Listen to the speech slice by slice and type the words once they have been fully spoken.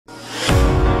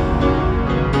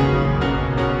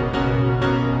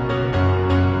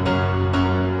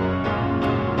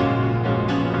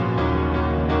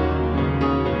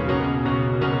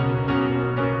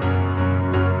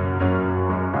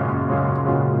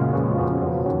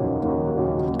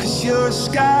'Cause you're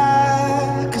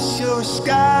a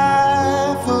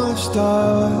sky full of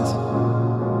stars.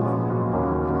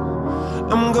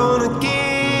 I'm gonna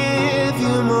give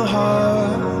you my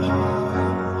heart.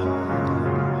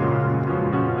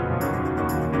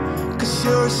 'Cause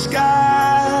you're a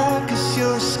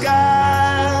sky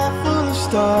full of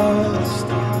stars.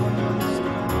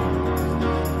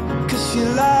 'Cause you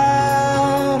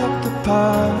light up the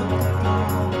park.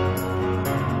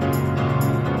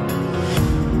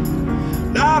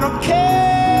 I don't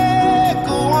care,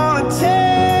 go on and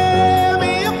tear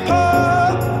me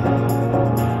apart.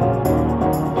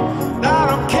 I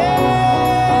don't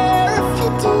care if you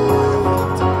do.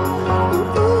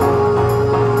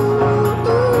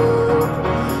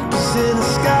 Cause in the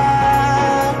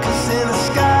sky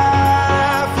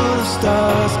full of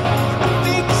stars, I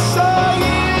think I saw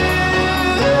you.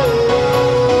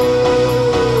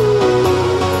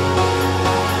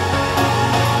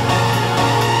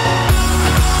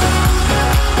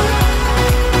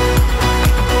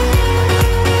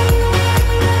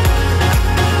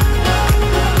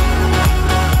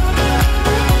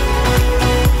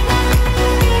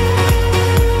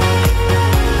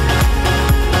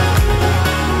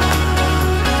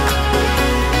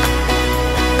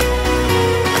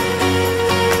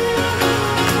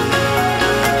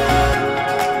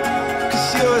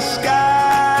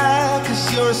 Cause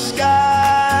you're a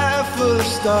sky full of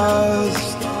stars.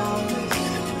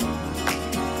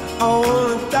 I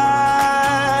wanna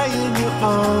die in your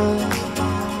arms.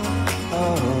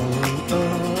 Oh,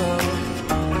 oh.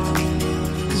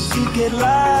 Cause you get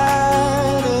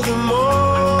lighter the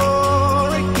more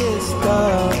it gets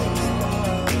dark.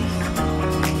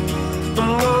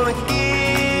 I'm gonna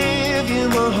give you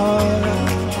my heart.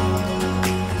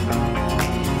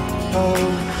 Oh,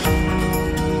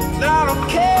 I don't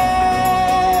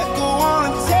care, go on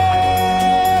and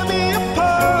tear me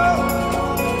apart.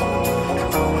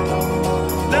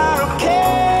 I don't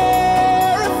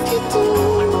care if you do.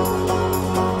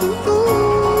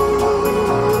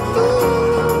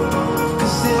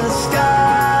 Cause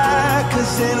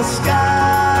in the sky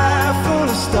full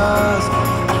of stars,